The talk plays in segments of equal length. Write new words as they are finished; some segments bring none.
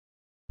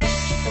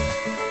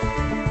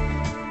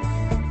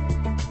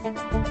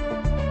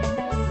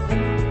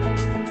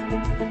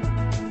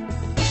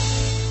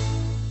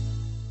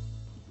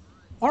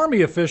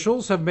Army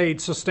officials have made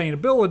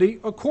sustainability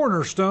a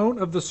cornerstone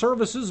of the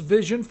service's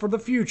vision for the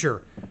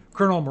future.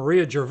 Colonel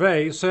Maria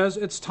Gervais says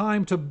it's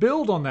time to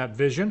build on that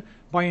vision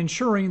by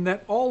ensuring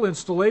that all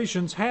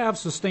installations have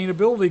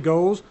sustainability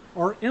goals,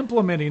 are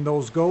implementing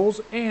those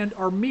goals, and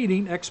are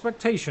meeting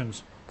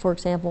expectations. For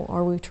example,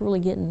 are we truly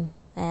getting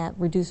at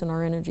reducing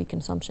our energy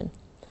consumption?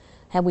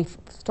 Have we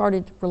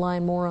started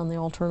relying more on the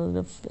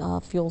alternative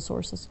fuel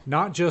sources?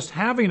 Not just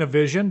having a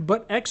vision,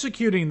 but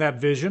executing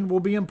that vision will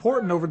be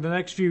important over the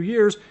next few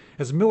years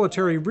as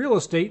military real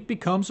estate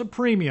becomes a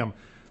premium.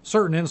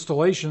 Certain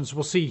installations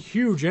will see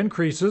huge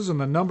increases in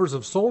the numbers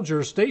of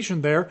soldiers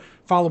stationed there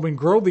following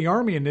Grow the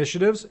Army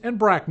initiatives and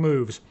BRAC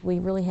moves. We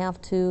really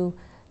have to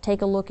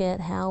take a look at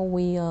how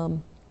we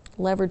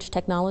leverage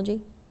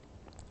technology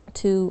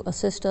to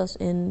assist us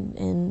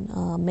in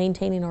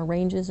maintaining our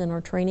ranges and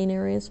our training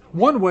areas.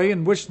 One way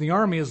in which the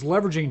Army is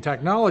leveraging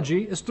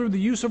technology is through the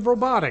use of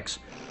robotics.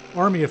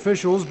 Army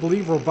officials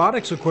believe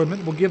robotics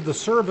equipment will give the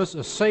service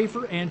a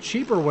safer and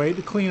cheaper way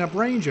to clean up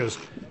ranges.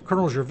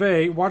 Colonel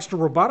Gervais watched a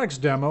robotics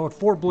demo at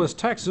Fort Bliss,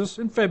 Texas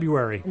in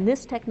February. And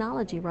this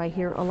technology right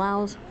here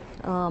allows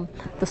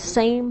the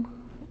same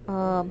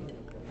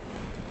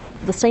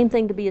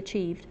thing to be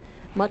achieved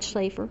much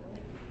safer,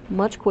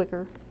 much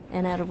quicker,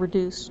 and at a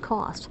reduced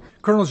cost.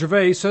 Colonel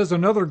Gervais says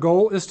another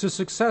goal is to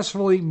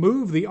successfully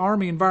move the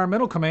Army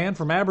Environmental Command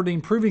from Aberdeen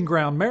Proving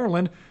Ground,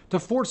 Maryland, to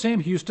Fort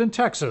Sam Houston,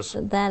 Texas.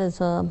 That is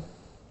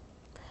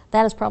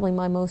probably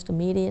my most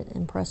immediate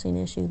and pressing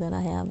issue that I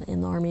have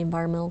in the Army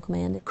Environmental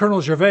Command. Colonel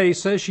Gervais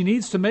says she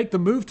needs to make the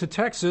move to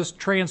Texas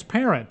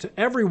transparent to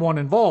everyone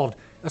involved,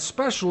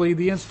 especially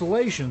the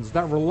installations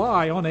that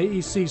rely on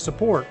AEC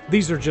support.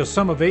 These are just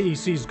some of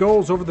AEC's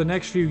goals over the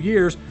next few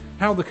years.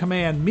 How the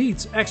command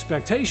meets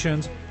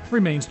expectations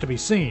remains to be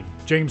seen.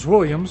 James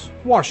Williams,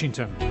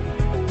 Washington.